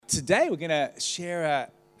Today we're going to share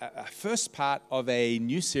a first part of a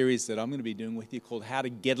new series that I'm going to be doing with you called How to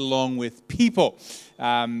Get Along with People.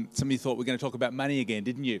 Some of you thought we were going to talk about money again,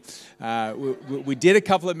 didn't you? We did a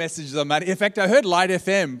couple of messages on money. In fact, I heard Light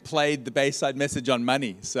FM played the Bayside message on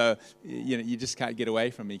money. So, you just can't get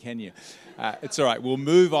away from me, can you? It's all right. We'll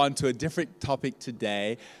move on to a different topic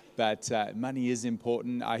today. But money is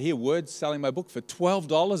important. I hear Word selling my book for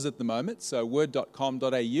 $12 at the moment. So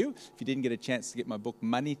word.com.au. If you didn't get a chance to get my book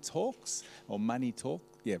Money Talks, or Money Talk,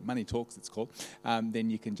 Money Talks it's called,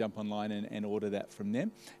 then you can jump online and order that from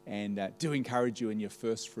them. And do encourage you in your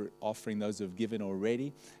first fruit offering, those who have given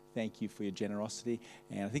already. Thank you for your generosity.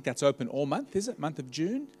 And I think that's open all month, is it? Month of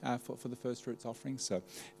June for the first fruits offering. So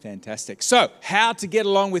fantastic. So how to get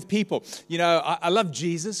along with people. I love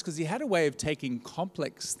Jesus because he had a way of taking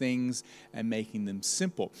complex things and making them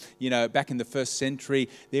simple. Back in the first century,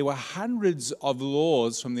 there were hundreds of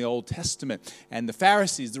laws from the Old Testament. And the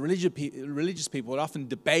Pharisees, the religious people, would often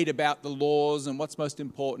debate about the laws and what's most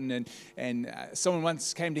important. And someone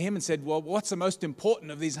once came to him and said, well, what's the most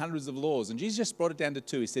important of these hundreds of laws? And Jesus just brought it down to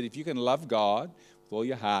two. He said, if you can love God with all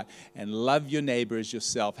your heart and love your neighbor as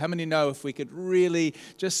yourself. How many know if we could really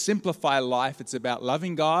just simplify life, it's about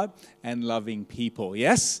loving God and loving people?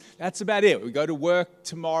 Yes? That's about it. We go to work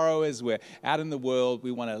tomorrow as we're out in the world.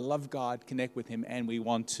 We want to love God, connect with him, and we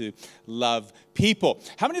want to love people.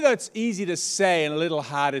 How many know it's easy to say and a little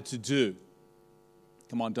harder to do?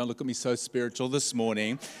 Come on, don't look at me so spiritual this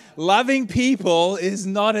morning. Loving people is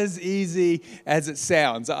not as easy as it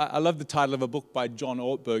sounds. I love the title of a book by John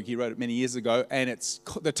Ortberg. He wrote it many years ago, and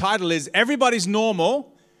the title is Everybody's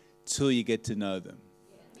Normal Till You Get to Know Them.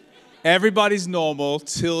 Everybody's normal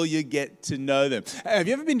till you get to know them. Have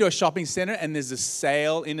you ever been to a shopping center and there's a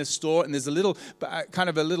sale in a store and there's a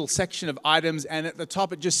little section of items and at the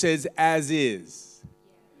top it just says as is?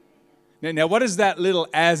 Now what does that little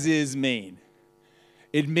as is mean?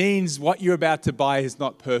 It means what you're about to buy is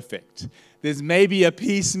not perfect. There's maybe a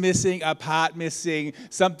piece missing, a part missing,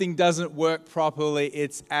 something doesn't work properly,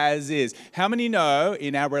 it's as is. How many know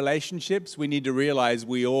in our relationships we need to realize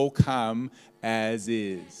we all come as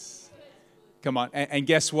is? Come on, and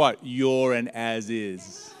guess what? You're an as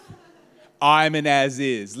is. I'm an as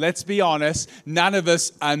is. Let's be honest, none of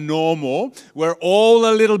us are normal. We're all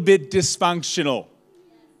a little bit dysfunctional.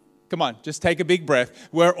 Come on, just take a big breath.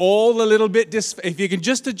 We're all a little bit if you can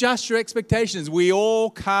just adjust your expectations, we all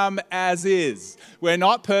come as is. We're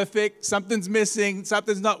not perfect. Something's missing.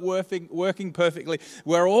 Something's not working perfectly.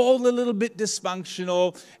 We're all a little bit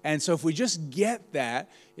dysfunctional. And so if we just get that,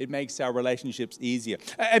 it makes our relationships easier.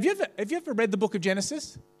 Have you ever read the book of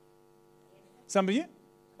Genesis? Some of you?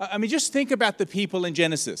 Just think about the people in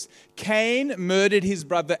Genesis. Cain murdered his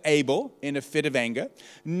brother Abel in a fit of anger.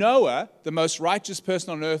 Noah, the most righteous person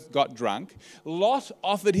on earth, got drunk. Lot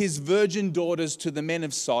offered his virgin daughters to the men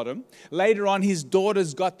of Sodom. Later on, his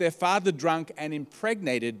daughters got their father drunk and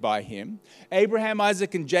impregnated by him. Abraham,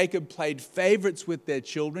 Isaac, and Jacob played favorites with their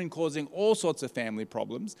children, causing all sorts of family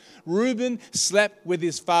problems. Reuben slept with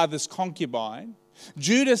his father's concubine.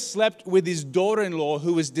 Judah slept with his daughter-in-law,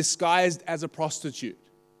 who was disguised as a prostitute.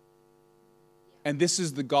 And this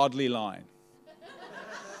is the godly line.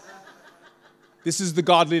 This is the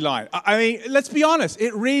godly line. Let's be honest.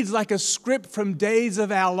 It reads like a script from days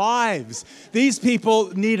of our lives. These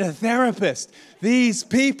people need a therapist. These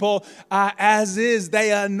people are as is.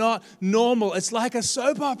 They are not normal. It's like a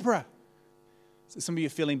soap opera. So some of you are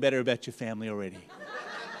feeling better about your family already.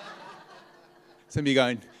 Some of you are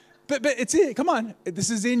going, but it's it. Come on. This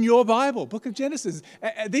is in your Bible, Book of Genesis.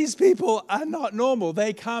 These people are not normal.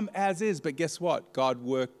 They come as is. But guess what? God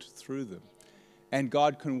worked through them. And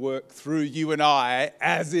God can work through you and I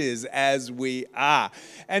as is, as we are.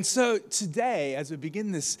 And so today, as we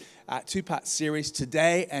begin this two-part series,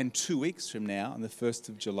 today and 2 weeks from now, on the 1st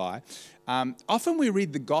of July, often we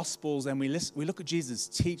read the Gospels and we look at Jesus'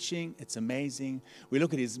 teaching. It's amazing. We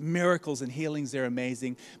look at his miracles and healings. They're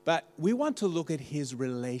amazing. But we want to look at his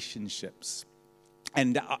relationships.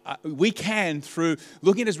 And we can, through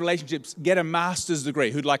looking at his relationships, get a master's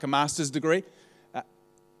degree. Who'd like a master's degree?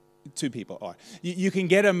 Two people. All right. You can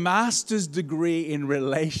get a master's degree in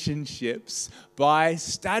relationships by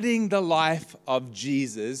studying the life of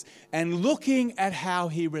Jesus and looking at how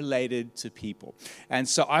he related to people. And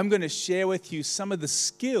so I'm going to share with you some of the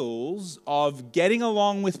skills of getting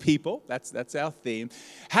along with people. That's our theme.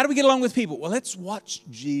 How do we get along with people? Well, let's watch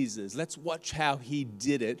Jesus. Let's watch how he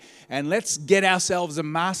did it. And let's get ourselves a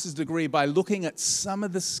master's degree by looking at some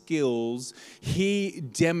of the skills he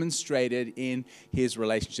demonstrated in his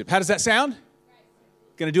relationship. How does that sound?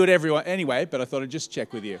 Going to do it anyway, but I thought I'd just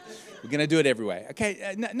check with you. We're going to do it every way.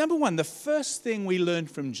 Okay, number one, the first thing we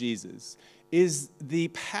learned from Jesus is the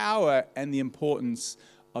power and the importance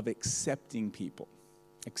of accepting people.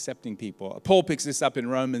 Accepting people. Paul picks this up in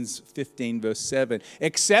Romans 15, verse 7.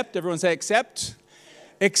 Accept, everyone say accept.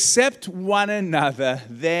 Accept one another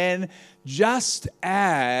then, just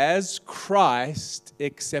as Christ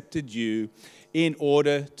accepted you in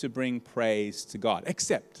order to bring praise to God.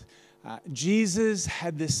 Accept. Jesus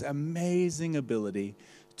had this amazing ability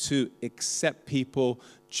to accept people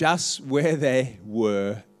just where they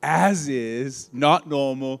were, as is, not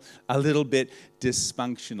normal, a little bit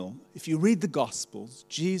dysfunctional. If you read the Gospels,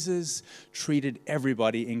 Jesus treated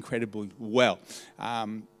everybody incredibly well.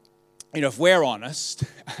 If we're honest,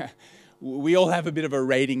 we all have a bit of a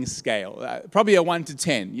rating scale, probably a 1 to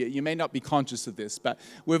 10. You may not be conscious of this, but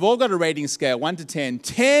we've all got a rating scale, 1 to 10.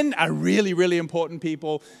 10 are really, really important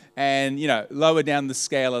people, and, lower down the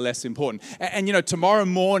scale are less important. And tomorrow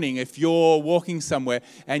morning, if you're walking somewhere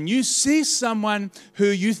and you see someone who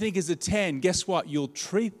you think is a 10, guess what? You'll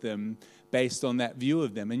treat them based on that view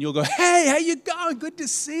of them. And you'll go, hey, how you going? Good to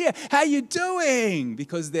see you. How you doing?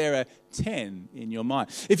 Because they're a 10 in your mind.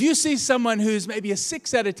 If you see someone who's maybe a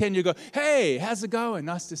 6 out of 10, you go, hey, how's it going?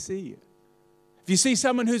 Nice to see you. If you see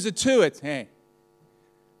someone who's a 2, it's, hey.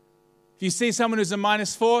 If you see someone who's a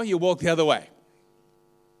 -4, you walk the other way.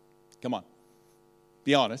 Come on.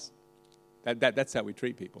 Be honest. That's how we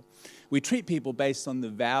treat people. We treat people based on the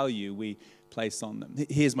value we place on them.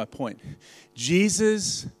 Here's my point.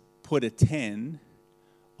 Jesus put a 10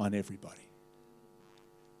 on everybody.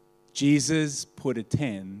 Jesus put a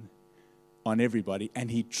 10 on everybody, and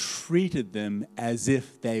he treated them as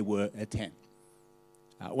if they were a 10.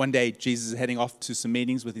 One day, Jesus is heading off to some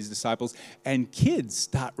meetings with his disciples, and kids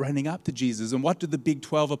start running up to Jesus. And what do the big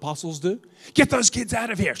 12 apostles do? Get those kids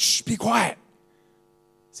out of here. Shh, be quiet.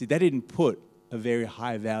 See, they didn't put a very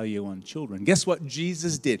high value on children. Guess what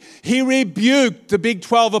Jesus did? He rebuked the big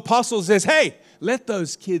 12 apostles, says, hey, let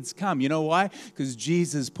those kids come. You know why? Because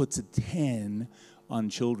Jesus puts a 10 on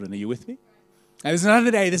children. Are you with me? And there's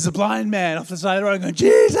another day, there's a blind man off the side of the road going,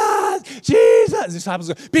 Jesus, Jesus. The disciples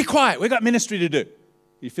go, be quiet. We've got ministry to do.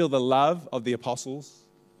 You feel the love of the apostles?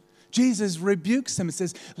 Jesus rebukes them and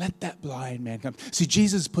says, let that blind man come. See,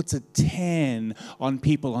 Jesus puts a 10 on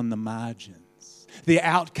people on the margins, the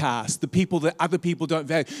outcasts, the people that other people don't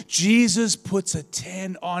value. Jesus puts a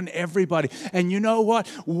 10 on everybody. And you know what?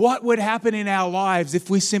 What would happen in our lives if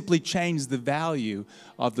we simply changed the value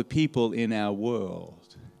of the people in our world?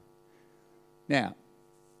 Now,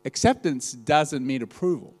 acceptance doesn't mean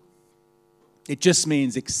approval. It just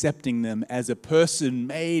means accepting them as a person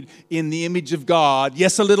made in the image of God.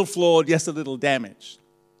 Yes, a little flawed. Yes, a little damaged.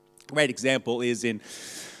 A great example is in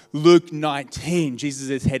Luke 19. Jesus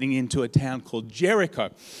is heading into a town called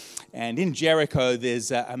Jericho. And in Jericho,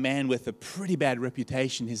 there's a man with a pretty bad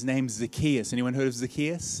reputation. His name's Zacchaeus. Anyone heard of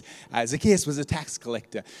Zacchaeus? Zacchaeus was a tax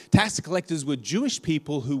collector. Tax collectors were Jewish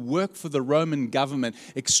people who worked for the Roman government,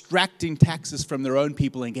 extracting taxes from their own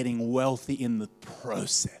people and getting wealthy in the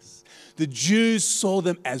process. The Jews saw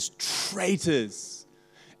them as traitors,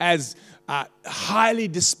 as highly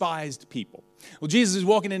despised people. Well, Jesus is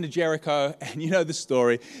walking into Jericho, and you know the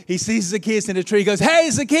story. He sees Zacchaeus in a tree. He goes, hey,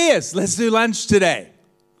 Zacchaeus, let's do lunch today.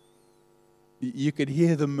 You could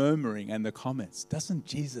hear the murmuring and the comments. Doesn't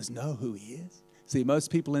Jesus know who he is? See,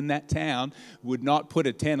 most people in that town would not put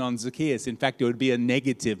a 10 on Zacchaeus. In fact, it would be a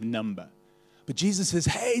negative number. But Jesus says,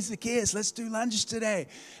 hey, Zacchaeus, let's do lunch today.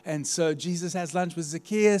 And so Jesus has lunch with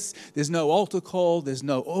Zacchaeus. There's no altar call. There's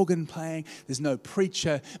no organ playing. There's no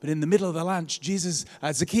preacher. But in the middle of the lunch,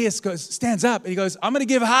 Zacchaeus stands up and he goes, I'm going to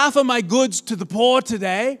give half of my goods to the poor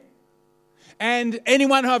today. And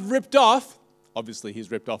anyone who I've ripped off, obviously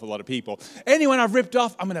he's ripped off a lot of people. Anyone I've ripped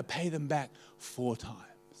off, I'm going to pay them back 4 times.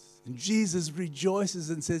 And Jesus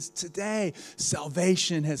rejoices and says, today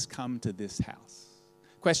salvation has come to this house.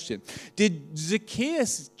 Question, did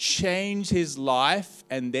Zacchaeus change his life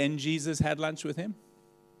and then Jesus had lunch with him?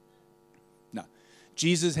 No.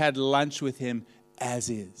 Jesus had lunch with him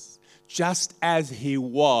as is, just as he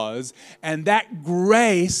was. And that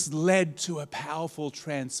grace led to a powerful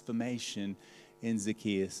transformation in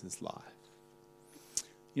Zacchaeus' life.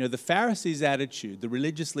 You know, the Pharisees' attitude, the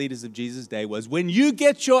religious leaders of Jesus' day was, when you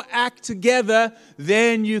get your act together,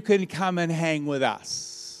 then you can come and hang with us.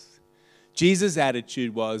 Jesus'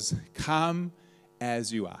 attitude was, come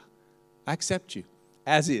as you are. I accept you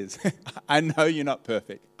as is. I know you're not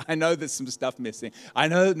perfect. I know there's some stuff missing. I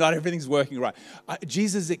know not everything's working right.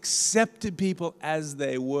 Jesus accepted people as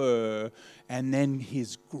they were, and then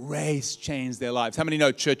His grace changed their lives. How many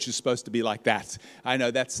know church is supposed to be like that? I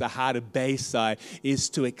know that's the heart of Bayside, is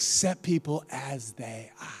to accept people as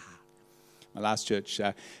they are. My last church,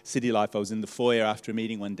 City Life, I was in the foyer after a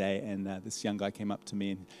meeting one day, and this young guy came up to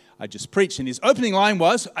me, and I just preached, and his opening line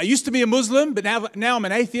was, I used to be a Muslim, but now I'm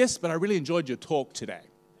an atheist, but I really enjoyed your talk today.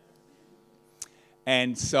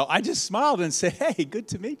 And so I just smiled and said, hey, good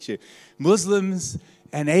to meet you. Muslims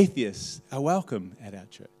and atheists are welcome at our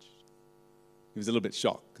church. He was a little bit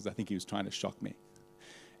shocked, because I think he was trying to shock me.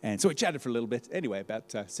 And so we chatted for a little bit. Anyway,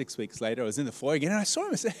 about 6 weeks later, I was in the foyer again, and I saw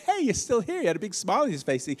him. I said, hey, you're still here? He had a big smile on his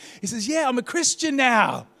face. He says, yeah, I'm a Christian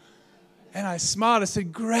now. And I smiled. I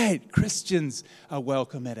said, great, Christians are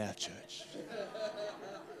welcome at our church.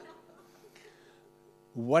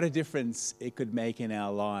 What a difference it could make in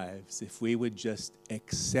our lives if we would just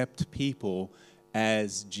accept people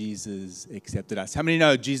as Jesus accepted us. How many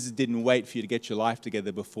know Jesus didn't wait for you to get your life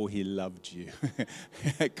together before He loved you?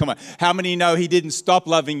 Come on. How many know He didn't stop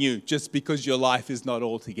loving you just because your life is not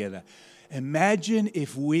all together? Imagine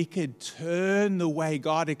if we could turn the way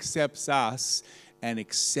God accepts us and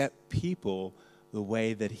accept people the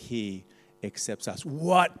way that He accepts us.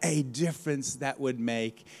 What a difference that would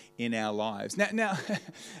make in our lives. Now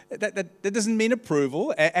that doesn't mean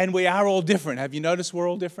approval, and we are all different. Have you noticed we're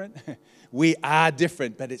all different? We are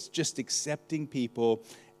different, but it's just accepting people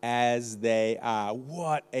as they are.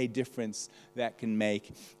 What a difference that can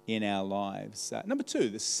make in our lives. Number 2,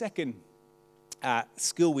 the second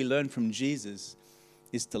skill we learn from Jesus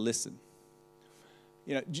is to listen.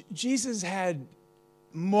 You know, Jesus had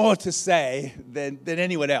more to say than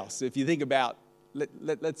anyone else. If you think about,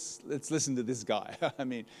 let's listen to this guy. I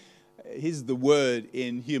mean, he's the Word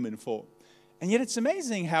in human form. And yet it's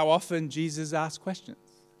amazing how often Jesus asks questions.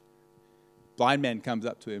 Blind man comes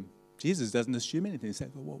up to him. Jesus doesn't assume anything. He says,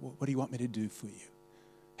 well, what do you want me to do for you?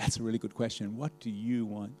 That's a really good question. What do you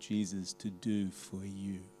want Jesus to do for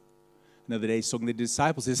you? Another day he's talking to the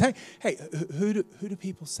disciples. He says, hey, who do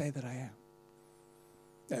people say that I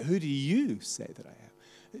am? Who do you say that I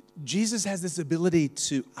am? Jesus has this ability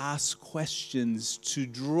to ask questions to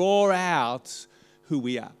draw out who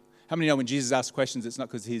we are. How many know when Jesus asks questions, it's not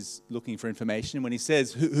because He's looking for information. When He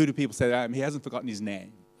says, who do people say that I am? He hasn't forgotten His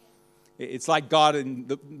name. It's like God in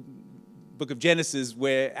the book of Genesis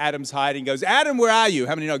where Adam's hiding, goes, Adam, where are you?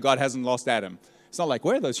 How many know God hasn't lost Adam? It's not like,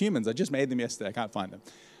 where are those humans? I just made them yesterday. I can't find them.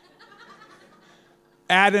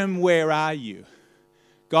 Adam, where are you?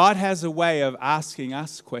 God has a way of asking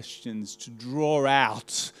us questions to draw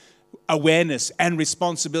out awareness and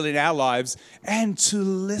responsibility in our lives and to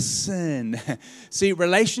listen. See,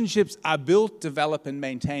 relationships are built, developed, and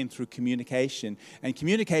maintained through communication. And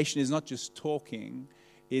communication is not just talking.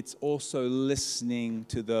 It's also listening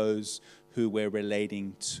to those who we're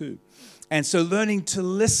relating to. And so learning to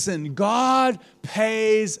listen, God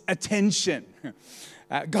pays attention.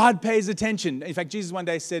 God pays attention. In fact, Jesus one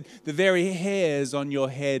day said, the very hairs on your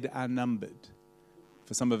head are numbered.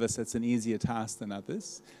 For some of us, that's an easier task than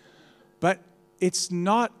others. But it's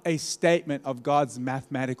not a statement of God's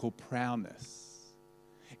mathematical prowess.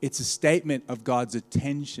 It's a statement of God's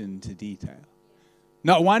attention to detail.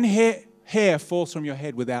 Not one hair falls from your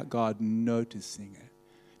head without God noticing it.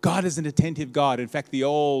 God is an attentive God. In fact, the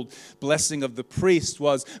old blessing of the priest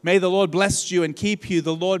was, may the Lord bless you and keep you.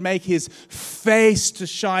 The Lord make His face to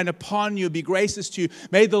shine upon you, be gracious to you.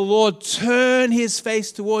 May the Lord turn His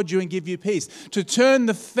face toward you and give you peace. To turn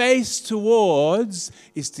the face towards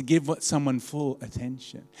is to give someone full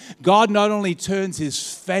attention. God not only turns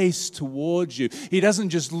His face towards you, He doesn't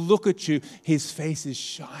just look at you, His face is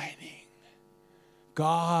shining.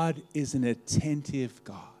 God is an attentive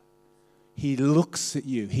God. He looks at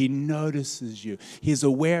you. He notices you. He's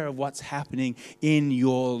aware of what's happening in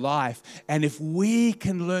your life. And if we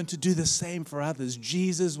can learn to do the same for others,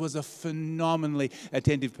 Jesus was a phenomenally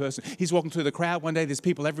attentive person. He's walking through the crowd one day. There's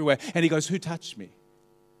people everywhere. And He goes, who touched me?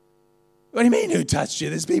 What do you mean, who touched you?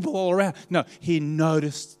 There's people all around. No, He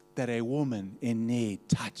noticed that a woman in need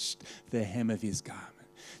touched the hem of His garment.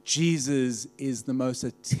 Jesus is the most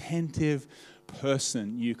attentive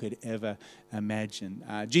person you could ever imagine.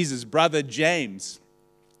 Jesus' brother James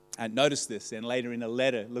noticed this, and later in a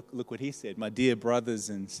letter, look what he said. My dear brothers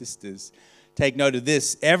and sisters, take note of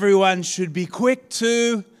this. Everyone should be quick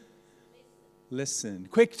to listen.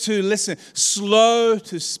 Quick to listen. Slow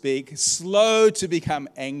to speak. Slow to become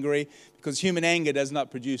angry, because human anger does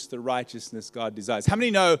not produce the righteousness God desires. How many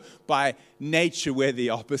know by nature we're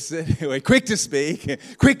the opposite? We're quick to speak,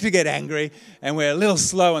 quick to get angry, and we're a little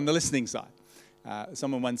slow on the listening side.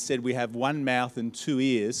 Someone once said we have one mouth and two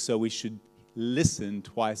ears, so we should listen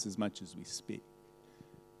twice as much as we speak.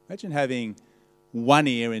 Imagine having one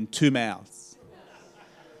ear and two mouths.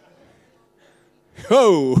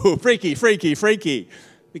 Whoa, freaky, freaky, freaky.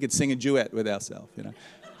 We could sing a duet with ourselves, you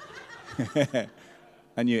know.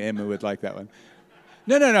 I knew Emma would like that one.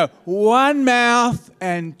 No. One mouth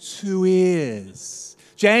and two ears.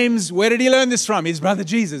 James, where did he learn this from? His brother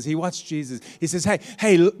Jesus. He watched Jesus. He says,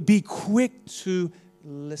 hey, be quick to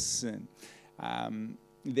listen.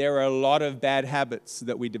 There are a lot of bad habits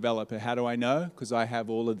that we develop. How do I know? Because I have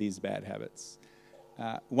all of these bad habits.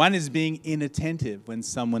 One is being inattentive when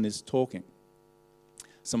someone is talking.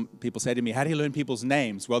 Some people say to me, how do you learn people's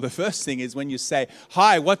names? Well, the first thing is when you say,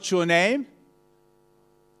 hi, what's your name?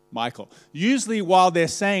 Michael. Usually while they're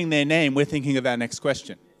saying their name, we're thinking of our next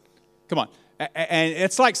question. Come on. And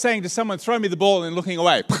it's like saying to someone, throw me the ball and looking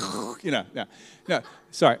away. You know, no.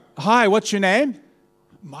 Sorry. Hi, what's your name?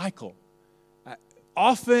 Michael.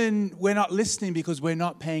 Often we're not listening because we're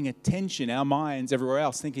not paying attention. Our minds everywhere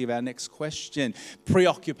else thinking of our next question.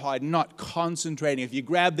 Preoccupied, not concentrating. If you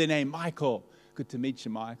grab their name, Michael. Good to meet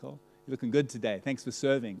you, Michael. You're looking good today. Thanks for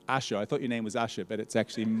serving. Usher. I thought your name was Usher, but it's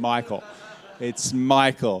actually Michael. It's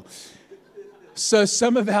Michael. So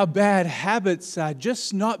some of our bad habits are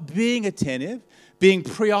just not being attentive, being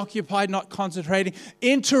preoccupied, not concentrating,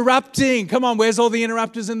 interrupting. Come on, where's all the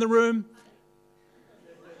interrupters in the room?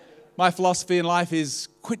 My philosophy in life is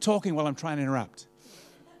quit talking while I'm trying to interrupt.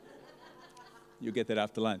 You'll get that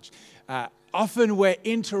after lunch. Often we're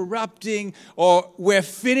interrupting or we're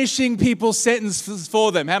finishing people's sentences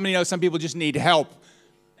for them. How many know some people just need help?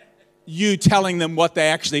 You telling them what they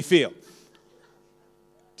actually feel.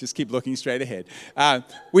 Just keep looking straight ahead.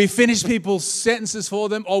 We finish people's sentences for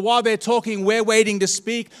them, or while they're talking, we're waiting to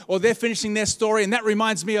speak, or they're finishing their story, and that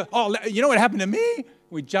reminds me of, you know what happened to me?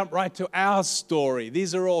 We jump right to our story.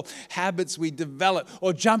 These are all habits we develop,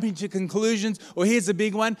 or jumping to conclusions, or here's a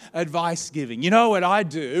big one, advice giving. You know what I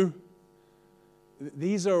do?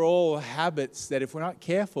 These are all habits that, if we're not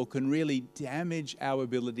careful, can really damage our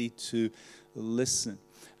ability to listen.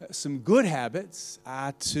 Some good habits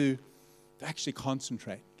are to actually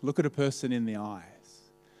concentrate. Look at a person in the eyes.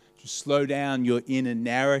 Just slow down your inner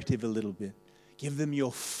narrative a little bit. Give them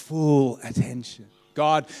your full attention.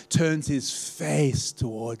 God turns his face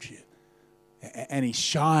towards you and he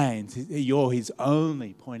shines. You're his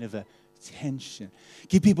only point of attention.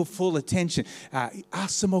 Give people full attention. Ask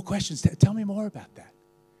some more questions. Tell me more about that.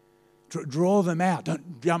 Draw them out.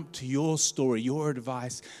 Don't jump to your story, your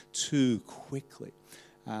advice too quickly.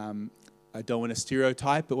 I don't want to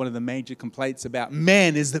stereotype, but one of the major complaints about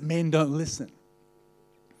men is that men don't listen.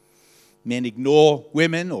 Men ignore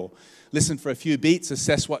women or listen for a few beats,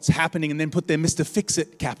 assess what's happening, and then put their Mr.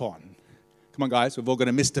 Fix-It cap on. Come on, guys, we've all got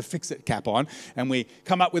a Mr. Fix-It cap on, and we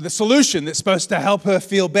come up with a solution that's supposed to help her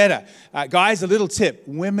feel better. Guys, a little tip.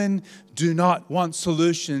 Women do not want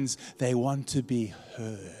solutions. They want to be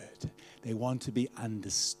heard. They want to be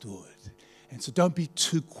understood. And so don't be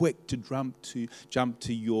too quick to jump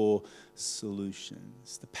to your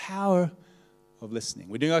solutions. The power of listening.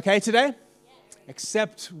 We're doing okay today? Yes.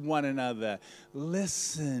 Accept one another.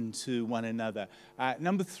 Listen to one another.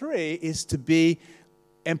 Number 3 is to be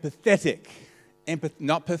empathetic.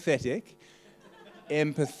 Not pathetic.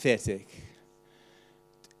 Empathetic.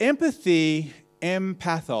 Empathy,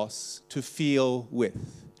 empathos, to feel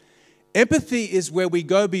with. Empathy is where we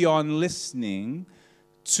go beyond listening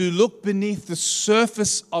to look beneath the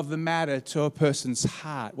surface of the matter to a person's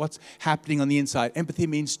heart. What's happening on the inside? Empathy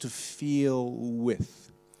means to feel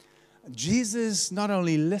with. Jesus not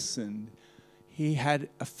only listened, he had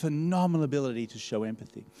a phenomenal ability to show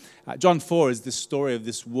empathy. John 4 is the story of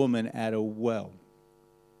this woman at a well.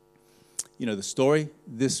 You know the story?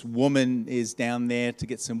 This woman is down there to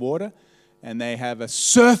get some water, and they have a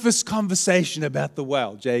surface conversation about the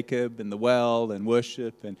well, Jacob and the well and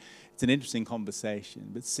worship, and it's an interesting conversation.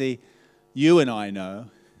 But see, you and I know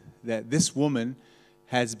that this woman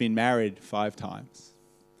has been married 5 times.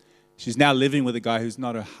 She's now living with a guy who's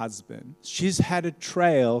not her husband. She's had a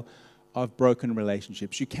trail of broken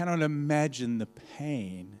relationships. You cannot imagine the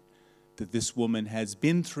pain that this woman has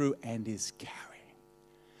been through and is carrying.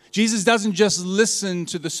 Jesus doesn't just listen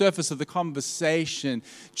to the surface of the conversation.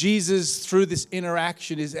 Jesus, through this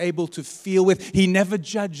interaction, is able to feel with. He never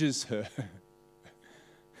judges her.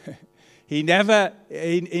 He never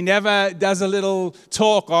does a little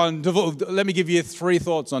talk on divorce. Let me give you 3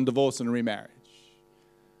 thoughts on divorce and remarriage.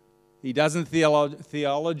 He doesn't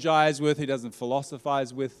theologize with her. He doesn't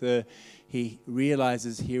philosophize with her. He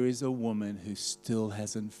realizes here is a woman who still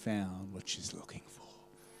hasn't found what she's looking for.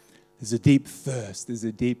 There's a deep thirst. There's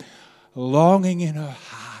a deep longing in her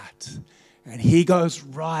heart. And he goes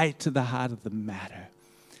right to the heart of the matter.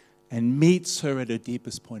 and meets her at her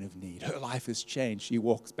deepest point of need. Her life has changed. She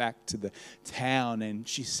walks back to the town and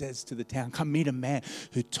she says to the town, come meet a man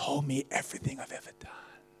who told me everything I've ever done.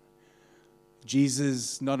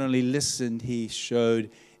 Jesus not only listened, he showed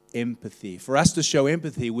empathy. For us to show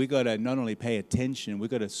empathy, we got to not only pay attention, we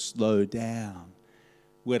got to slow down.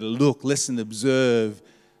 We got to look, listen, observe,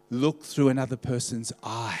 look through another person's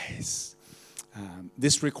eyes.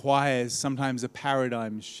 This requires sometimes a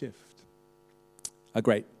paradigm shift. A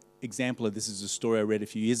great example of this is a story I read a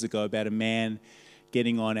few years ago about a man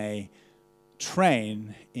getting on a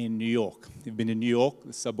train in New York. You've been to New York?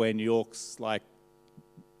 The subway in New York's like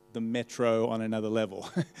the metro on another level.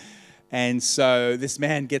 And so this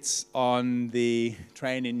man gets on the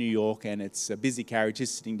train in New York, and it's a busy carriage.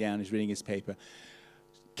 He's sitting down, he's reading his paper.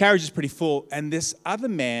 Carriage is pretty full, and this other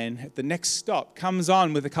man at the next stop comes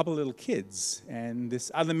on with a couple of little kids. And this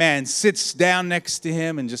other man sits down next to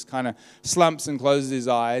him and just kind of slumps and closes his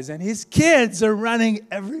eyes. And his kids are running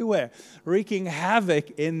everywhere, wreaking havoc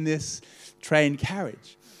in this train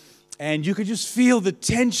carriage. And you could just feel the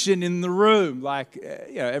tension in the room, like,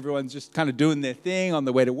 everyone's just kind of doing their thing on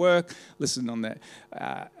the way to work, listening on their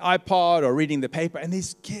iPod or reading the paper. And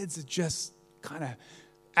these kids are just kind of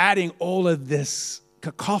adding all of this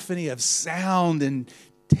cacophony of sound and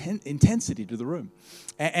intensity to the room.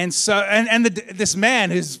 And so this man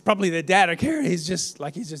who's probably the dad or carer, he's just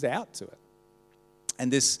out to it.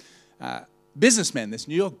 And this businessman, this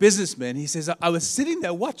New York businessman, he says, I was sitting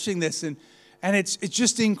there watching this, and it's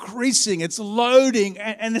just increasing, it's loading,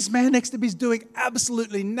 and this man next to me is doing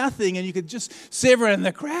absolutely nothing, and you could just see everyone in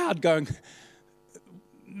the crowd going,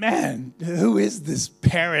 man, who is this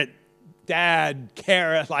parent, dad,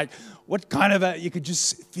 carer? Like, what kind of you could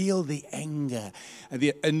just feel the anger,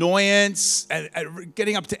 the annoyance,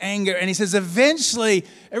 getting up to anger. And he says, eventually,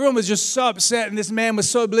 everyone was just so upset, and this man was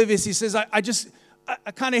so oblivious. He says,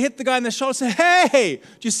 I kind of hit the guy in the shoulder and said, hey,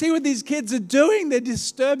 do you see what these kids are doing? They're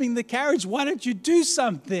disturbing the carriage. Why don't you do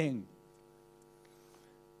something?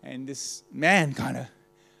 And this man kind of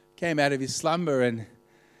came out of his slumber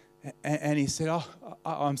and he said,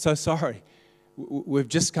 I'm so sorry. We've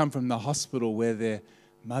just come from the hospital where their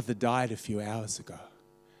mother died a few hours ago.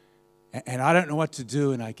 And I don't know what to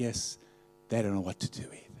do, and I guess they don't know what to do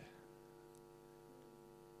either.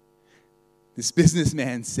 This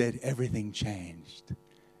businessman said everything changed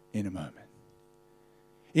in a moment.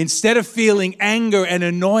 Instead of feeling anger and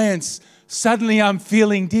annoyance, suddenly I'm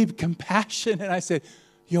feeling deep compassion. And I said,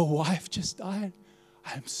 your wife just died?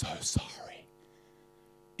 I'm so sorry.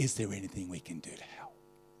 Is there anything we can do to help?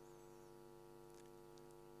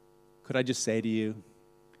 Could I just say to you,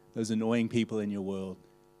 those annoying people in your world,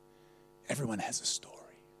 everyone has a story.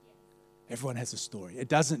 Everyone has a story. It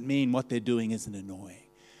doesn't mean what they're doing isn't annoying.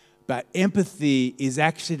 But empathy is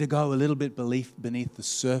actually to go a little bit beneath the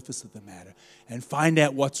surface of the matter and find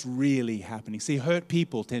out what's really happening. See, hurt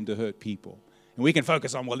people tend to hurt people. And we can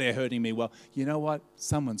focus on, well, they're hurting me. Well, you know what?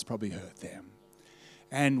 Someone's probably hurt them.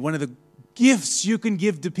 And one of the gifts you can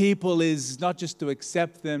give to people is not just to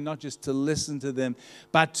accept them, not just to listen to them,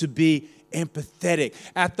 but to be empathetic.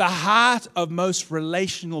 At the heart of most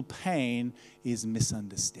relational pain is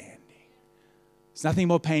misunderstanding. It's nothing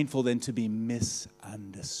more painful than to be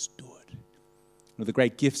misunderstood. One of the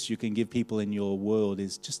great gifts you can give people in your world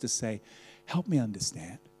is just to say, help me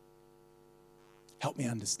understand. Help me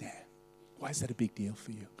understand. Why is that a big deal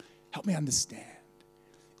for you? Help me understand.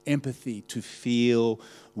 Empathy, to feel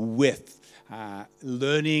with,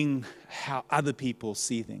 learning how other people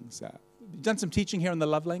see things. You've done some teaching here on the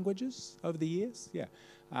love languages over the years? Yeah.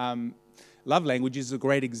 Love language is a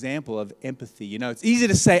great example of empathy. You know, it's easy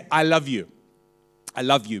to say, I love you. I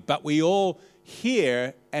love you. But we all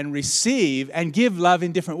hear and receive and give love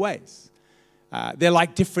in different ways. They're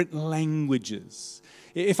like different languages.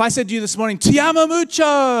 If I said to you this morning, Ti amo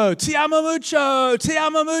mucho, Ti amo mucho, Ti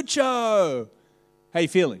amo mucho, how are you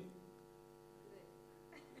feeling?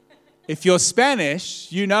 If you're Spanish,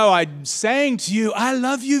 you know I'm saying to you, I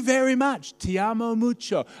love you very much. Ti amo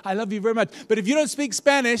mucho. I love you very much. But if you don't speak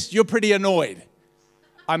Spanish, you're pretty annoyed.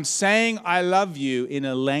 I'm saying I love you in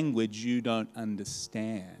a language you don't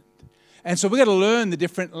understand. And so we've got to learn the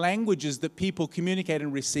different languages that people communicate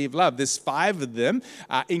and receive love. There's 5 of them.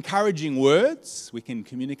 Encouraging words. We can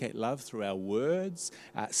communicate love through our words.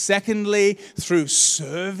 Secondly, through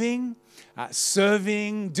serving.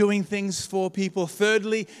 Serving, doing things for people.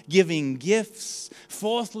 Thirdly, giving gifts.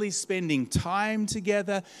 Fourthly, spending time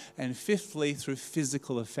together. And fifthly, through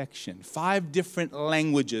physical affection. 5 different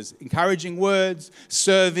languages: encouraging words,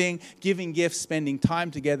 serving, giving gifts, spending time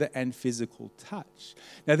together, and physical touch.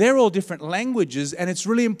 Now, they're all different languages, and it's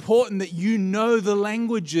really important that you know the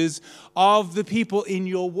languages of the people in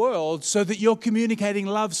your world so that you're communicating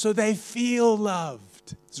love so they feel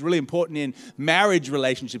loved. It's really important in marriage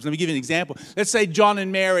relationships. Let me give you an example. Let's say John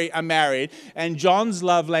and Mary are married, and John's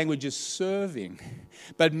love language is serving,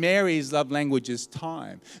 but Mary's love language is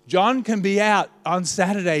time. John can be out on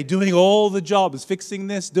Saturday doing all the jobs, fixing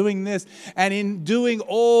this, doing this, and in doing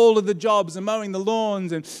all of the jobs and mowing the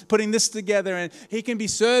lawns and putting this together, and he can be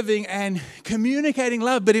serving and communicating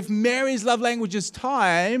love. But if Mary's love language is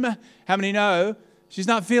time, how many know she's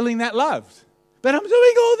not feeling that loved? But I'm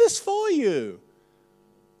doing all this for you.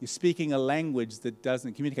 You're speaking a language that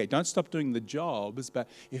doesn't communicate. Don't stop doing the jobs, but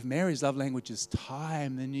if Mary's love language is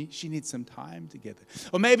time, then she needs some time together.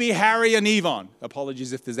 Or maybe Harry and Yvonne.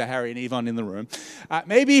 Apologies if there's a Harry and Yvonne in the room.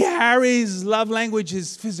 Maybe Harry's love language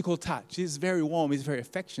is physical touch. He's very warm. He's very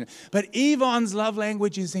affectionate. But Yvonne's love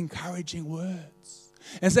language is encouraging words.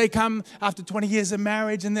 As they come after 20 years of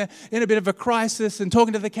marriage and they're in a bit of a crisis and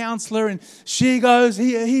talking to the counselor, and she goes,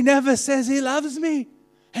 he never says he loves me.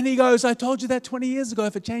 And he goes, I told you that 20 years ago.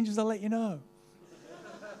 If it changes, I'll let you know.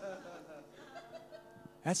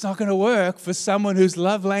 That's not going to work for someone whose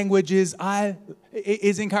love language is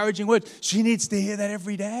encouraging words. She needs to hear that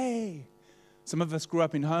every day. Some of us grew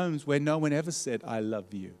up in homes where no one ever said, I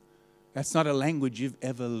love you. That's not a language you've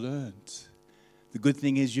ever learned. The good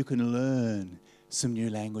thing is you can learn some new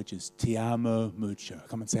languages. Te amo mucho.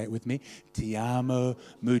 Come and say it with me. Te amo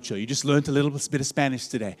mucho. You just learned a little bit of Spanish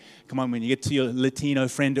today. Come on, when you get to your Latino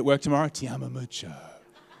friend at work tomorrow, te amo mucho.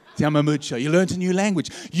 Te amo mucho. You learned a new language.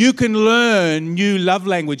 You can learn new love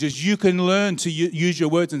languages. You can learn to use your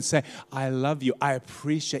words and say, I love you. I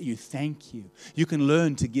appreciate you. Thank you. You can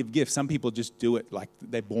learn to give gifts. Some people just do it like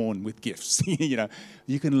they're born with gifts.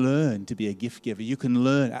 You can learn to be a gift giver. You can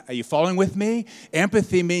learn. Are you following with me?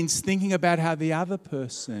 Empathy means thinking about how the other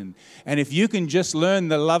person. And if you can just learn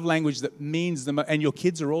the love language that means the most, and your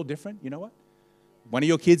kids are all different, you know what? One of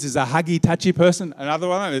your kids is a huggy, touchy person. Another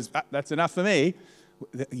one is, that's enough for me.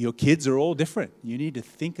 Your kids are all different. You need to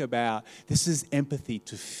think about, this is empathy,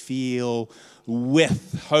 to feel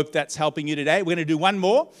with. Hope that's helping you today. We're going to do one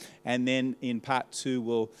more, and then in part 2,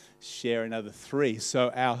 we'll share another 3.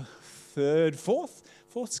 So our fourth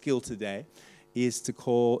skill today is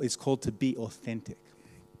called to be authentic.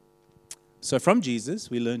 So from Jesus,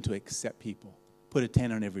 we learn to accept people. Put a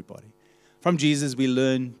 10 on everybody. From Jesus, we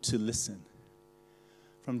learn to listen.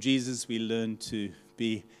 From Jesus, we learn to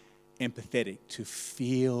be empathetic, to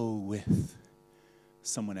feel with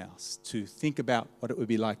someone else, to think about what it would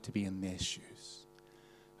be like to be in their shoes.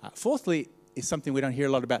 Fourthly, is something we don't hear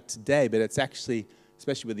a lot about today, but it's actually,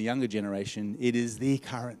 especially with the younger generation, it is the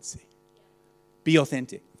currency. Be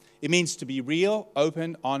authentic. It means to be real,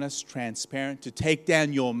 open, honest, transparent, to take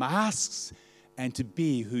down your masks and to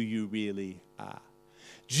be who you really are.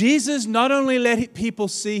 Jesus not only let people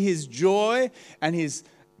see his joy and his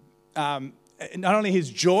not only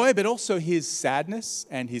his joy, but also his sadness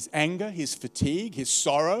and his anger, his fatigue, his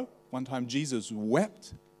sorrow. One time Jesus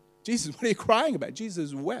wept. Jesus, what are you crying about?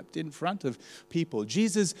 Jesus wept in front of people.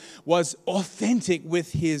 Jesus was authentic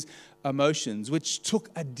with his emotions, which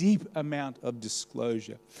took a deep amount of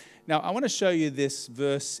disclosure. Now, I want to show you this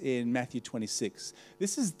verse in Matthew 26.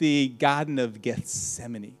 This is the Garden of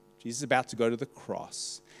Gethsemane. Jesus is about to go to the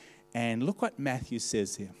cross. And look what Matthew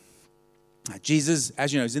says here. Jesus,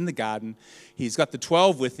 as you know, is in the garden. He's got the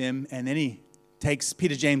 12 with him, and then he takes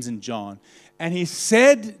Peter, James, and John. And he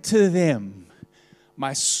said to them,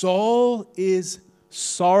 my soul is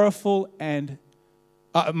sorrowful and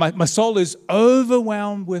my soul is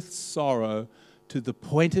overwhelmed with sorrow to the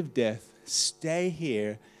point of death. Stay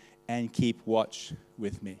here and keep watch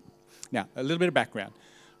with me. Now, a little bit of background.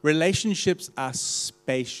 Relationships are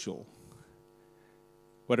spatial.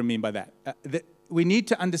 What do I mean by that? We need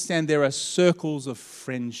to understand there are circles of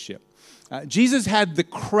friendship. Jesus had the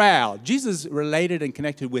crowd. Jesus related and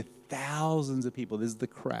connected with thousands of people. There's the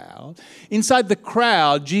crowd. Inside the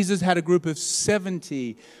crowd, Jesus had a group of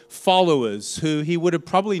 70 followers who he would have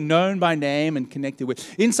probably known by name and connected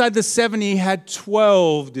with. Inside the 70, he had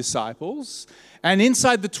 12 disciples. And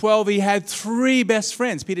inside the 12, he had 3 best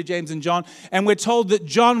friends, Peter, James, and John. And we're told that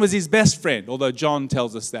John was his best friend, although John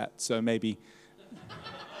tells us that, so maybe...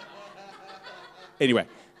 Anyway,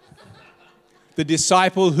 the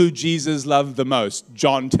disciple who Jesus loved the most,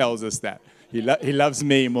 John tells us that. He loves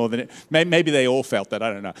me more than it. Maybe they all felt that,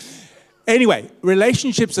 I don't know. Anyway,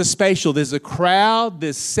 relationships are spatial. There's a crowd,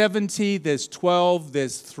 there's 70, there's 12,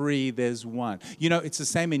 there's 3, there's 1. You know, it's the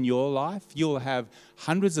same in your life. You'll have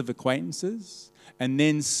hundreds of acquaintances, and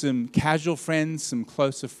then some casual friends, some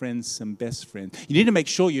closer friends, some best friends. You need to make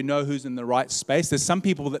sure you know who's in the right space. There's some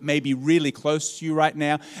people that may be really close to you right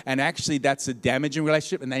now, and actually that's a damaging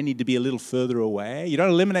relationship, and they need to be a little further away. You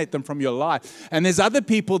don't eliminate them from your life. And there's other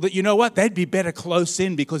people that, you know what, they'd be better close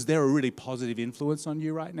in because they're a really positive influence on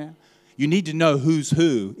you right now. You need to know who's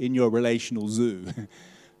who in your relational zoo.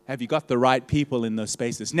 Have you got the right people in those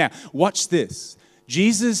spaces? Now, watch this.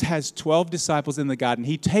 Jesus has 12 disciples in the garden.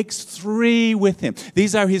 He takes 3 with him.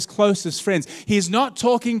 These are his closest friends. He's not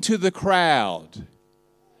talking to the crowd.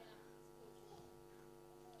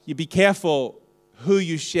 You be careful who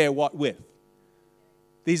you share what with.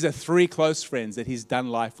 These are 3 close friends that he's done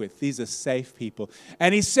life with. These are safe people.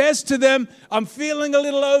 And he says to them, I'm feeling a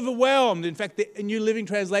little overwhelmed. In fact, the New Living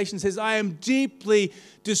Translation says, I am deeply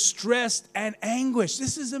distressed and anguished.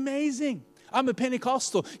 This is amazing. I'm a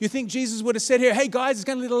Pentecostal. You think Jesus would have said here, hey guys, it's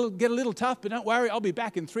going to get a little tough, but don't worry, I'll be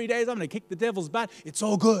back in 3 days. I'm going to kick the devil's butt. It's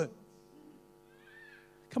all good.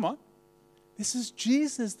 Come on. This is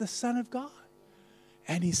Jesus, the Son of God.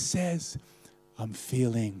 And he says, I'm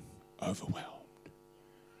feeling overwhelmed.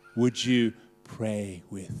 Would you pray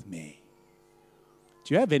with me?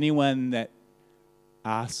 Do you have anyone that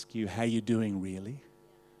asks you how you're doing really?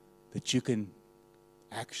 That you can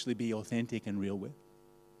actually be authentic and real with?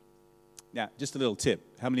 Now, just a little tip.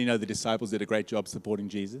 How many know the disciples did a great job supporting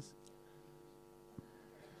Jesus?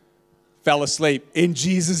 Fell asleep in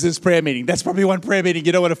Jesus' prayer meeting. That's probably one prayer meeting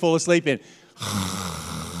you don't want to fall asleep in.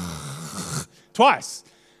 Twice.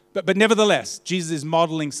 But nevertheless, Jesus is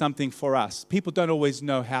modeling something for us. People don't always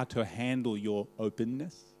know how to handle your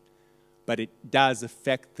openness, but it does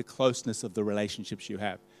affect the closeness of the relationships you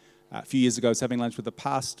have. A few years ago, I was having lunch with a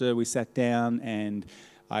pastor. We sat down and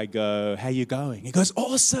I go, how you going? He goes,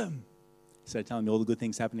 awesome. So telling me all the good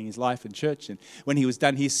things happening in his life and church. And when he was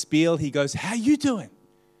done his spiel, he goes, how you doing?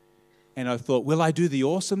 And I thought, will I do the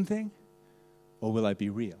awesome thing or will I be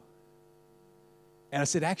real? And I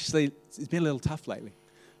said, actually, it's been a little tough lately.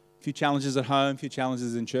 A few challenges at home, a few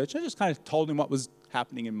challenges in church. I just kind of told him what was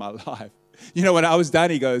happening in my life. You know, when I was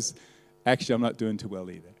done, he goes, actually, I'm not doing too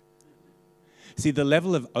well either. See, the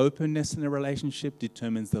level of openness in a relationship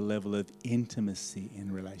determines the level of intimacy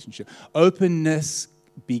in a relationship. Openness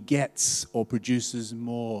begets or produces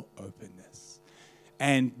more openness.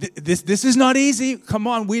 And this is not easy. Come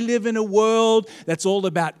on, we live in a world that's all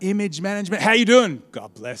about image management. How you doing?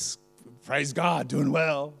 God bless. Praise God, doing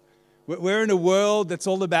well. We're in a world that's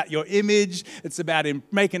all about your image. It's about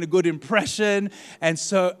making a good impression. And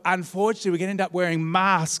so, unfortunately, we're going to end up wearing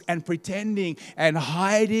masks and pretending and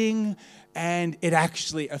hiding, and it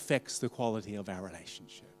actually affects the quality of our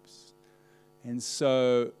relationships. And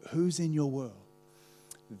so, who's in your world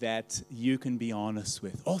that you can be honest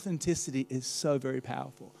with? Authenticity is so very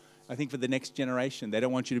powerful. I think for the next generation, they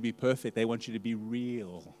don't want you to be perfect. They want you to be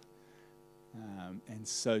real. And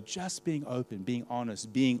so just being open, being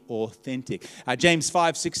honest, being authentic. James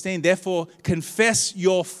 5:16, therefore confess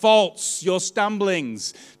your faults, your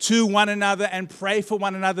stumblings to one another and pray for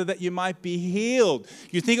one another that you might be healed.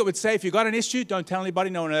 You think it would say if you've got an issue, don't tell anybody,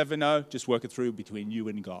 no one will ever know. Just work it through between you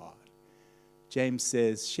and God. James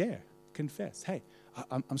says, share, confess. Hey,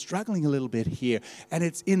 I'm struggling a little bit here. And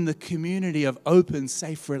it's in the community of open,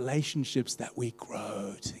 safe relationships that we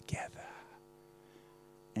grow together.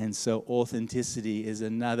 And so authenticity is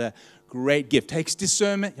another great gift. Takes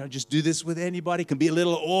discernment. You don't just do this with anybody. It can be a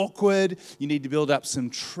little awkward. You need to build up some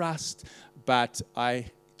trust. But I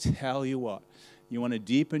tell you what, you want to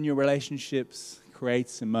deepen your relationships, create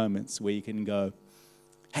some moments where you can go,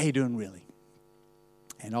 how you doing really?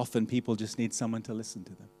 And often people just need someone to listen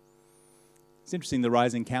to them. It's interesting, the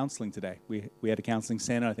rise in counseling today. We had a counseling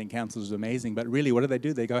center. I think counselors are amazing. But really, what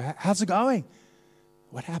do? They go, how's it going?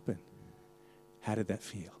 What happened? How did that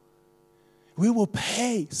feel? We will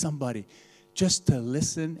pay somebody just to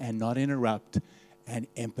listen and not interrupt and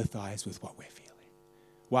empathize with what we're feeling.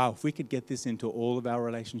 Wow, if we could get this into all of our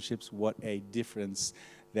relationships, what a difference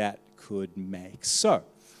that could make. So,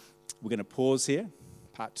 we're going to pause here.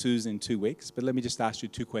 Part 2's in 2 weeks. But let me just ask you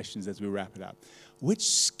 2 questions as we wrap it up. Which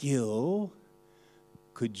skill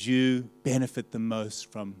could you benefit the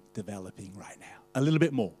most from developing right now? A little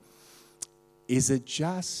bit more. Is it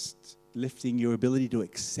just lifting your ability to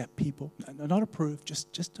accept people? No, not approve,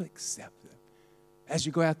 just to accept them. As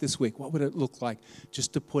you go out this week, what would it look like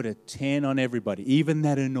just to put a 10 on everybody, even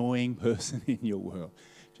that annoying person in your world?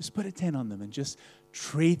 Just put a 10 on them and just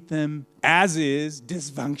treat them as is,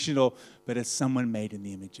 dysfunctional, but as someone made in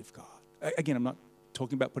the image of God. Again, I'm not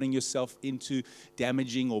talking about putting yourself into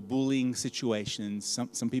damaging or bullying situations.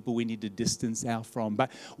 Some people we need to distance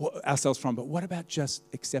ourselves from. But what about just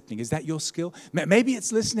accepting? Is that your skill? Maybe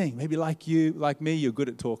it's listening. Maybe like me, you're good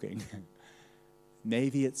at talking.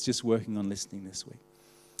 Maybe it's just working on listening this week.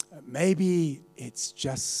 Maybe it's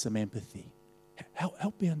just some empathy.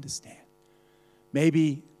 Help me understand.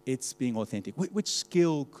 Maybe it's being authentic. Which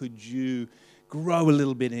skill could you grow a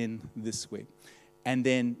little bit in this week? And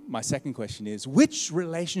then my second question is, which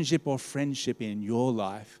relationship or friendship in your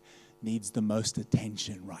life needs the most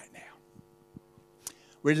attention right now?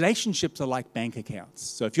 Relationships are like bank accounts.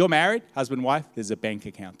 So if you're married, husband, wife, there's a bank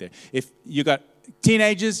account there. If you got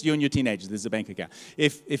teenagers, you and your teenagers, there's a bank account.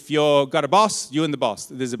 If you've got a boss, you and the boss,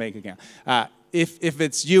 there's a bank account. If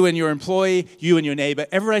it's you and your employee, you and your neighbor,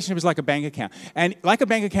 every relationship is like a bank account. And like a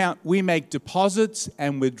bank account, we make deposits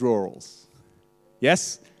and withdrawals.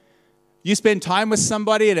 Yes? You spend time with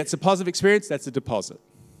somebody and it's a positive experience, that's a deposit.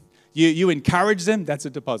 You encourage them, that's a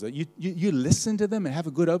deposit. You listen to them and have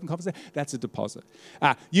a good open conversation, that's a deposit.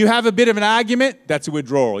 You have a bit of an argument, that's a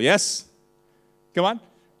withdrawal, yes? Come on.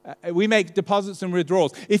 We make deposits and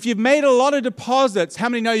withdrawals. If you've made a lot of deposits, how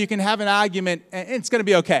many know you can have an argument and it's going to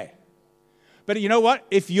be okay? But you know what?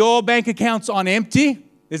 If your bank account's on empty,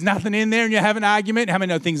 there's nothing in there and you have an argument, how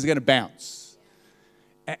many know things are going to bounce?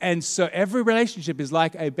 And so every relationship is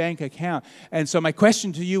like a bank account. And so my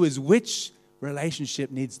question to you is, which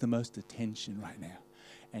relationship needs the most attention right now?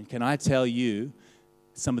 And can I tell you,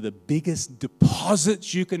 some of the biggest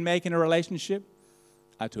deposits you can make in a relationship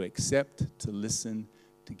are to accept, to listen,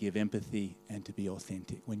 to give empathy, and to be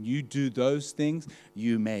authentic. When you do those things,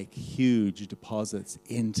 you make huge deposits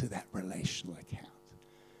into that relational account.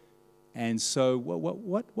 And so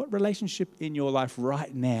what relationship in your life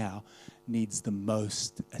right now needs the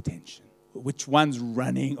most attention? Which one's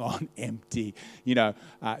running on empty?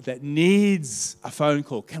 That needs a phone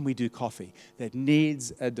call. Can we do coffee? That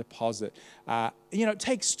needs a deposit. It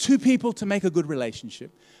takes two people to make a good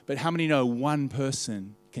relationship. But how many know one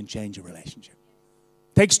person can change a relationship?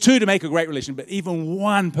 Takes two to make a great relationship, but even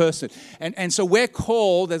one person. And so we're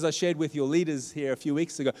called, as I shared with your leaders here a few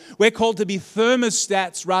weeks ago, we're called to be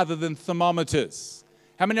thermostats rather than thermometers.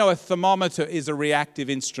 How many know a thermometer is a reactive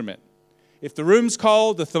instrument? If the room's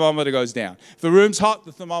cold, the thermometer goes down. If the room's hot,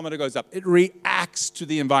 the thermometer goes up. It reacts to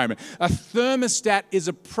the environment. A thermostat is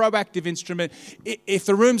a proactive instrument. If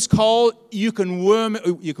the room's cold, you can warm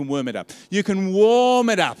it up. You can warm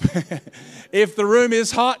it up. If the room is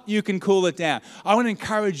hot, you can cool it down. I want to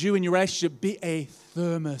encourage you in your relationship, be a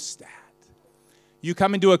thermostat. You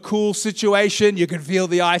come into a cool situation, you can feel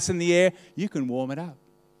the ice in the air, you can warm it up.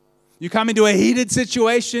 You come into a heated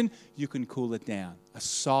situation, you can cool it down. A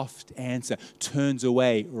soft answer turns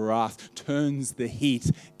away wrath, turns the heat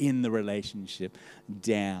in the relationship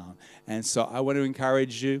down. And so I want to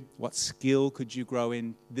encourage you, what skill could you grow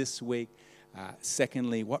in this week?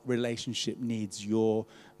 Secondly, what relationship needs your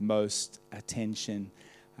most attention?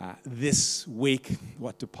 This week,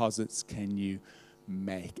 what deposits can you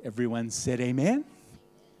make? Everyone said amen?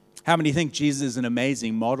 How many think Jesus is an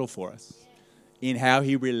amazing model for us in how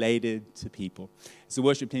he related to people? As the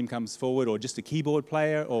worship team comes forward, or just a keyboard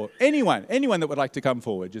player, or anyone that would like to come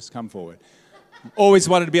forward, just come forward. Always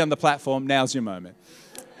wanted to be on the platform, now's your moment.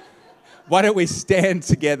 Why don't we stand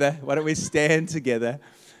together?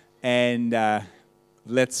 And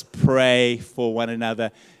let's pray for one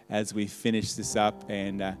another as we finish this up.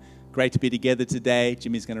 And great to be together today.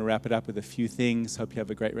 Jimmy's going to wrap it up with a few things. Hope you have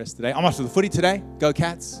a great rest today. I'm off to the footy today. Go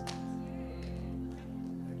Cats.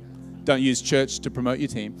 Don't use church to promote your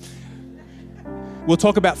team. We'll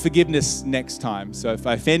talk about forgiveness next time. So if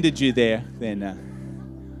I offended you there, then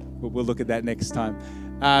we'll look at that next time.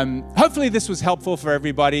 Hopefully this was helpful for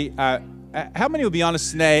everybody. How many will be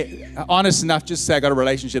honest enough just to say I got a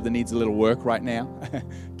relationship that needs a little work right now?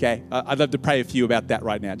 Okay, I'd love to pray a few about that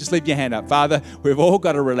right now. Just leave your hand up. Father, we've all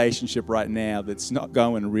got a relationship right now that's not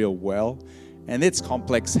going real well. And it's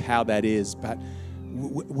complex how that is, but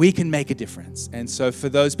we can make a difference. And so for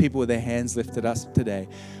those people with their hands lifted up today,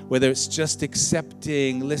 whether it's just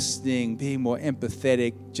accepting, listening, being more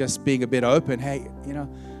empathetic, just being a bit open, hey,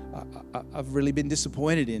 I've really been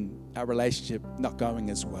disappointed in our relationship not going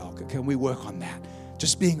as well. Can we work on that?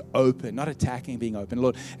 Just being open, not attacking, being open.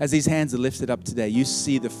 Lord, as these hands are lifted up today, you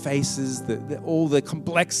see the faces, all the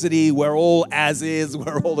complexity. We're all as is.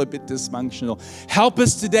 We're all a bit dysfunctional. Help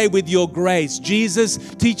us today with your grace. Jesus,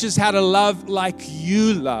 teach us how to love like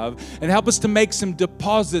you love, and help us to make some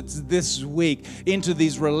deposits this week into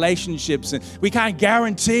these relationships. And we can't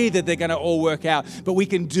guarantee that they're going to all work out, but we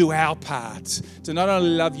can do our part to not only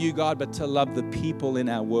love you, God, but to love the people in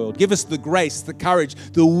our world. Give us the grace, the courage,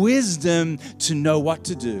 the wisdom to know what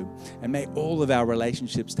to do, and may all of our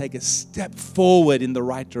relationships take a step forward in the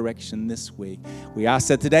right direction this week. We ask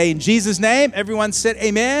that today in Jesus' name. Everyone said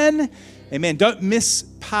amen. Amen. Don't miss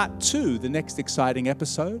part 2, the next exciting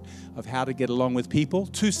episode of How to Get Along with People,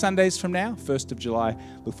 2 Sundays from now, 1st of July.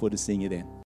 Look forward to seeing you then.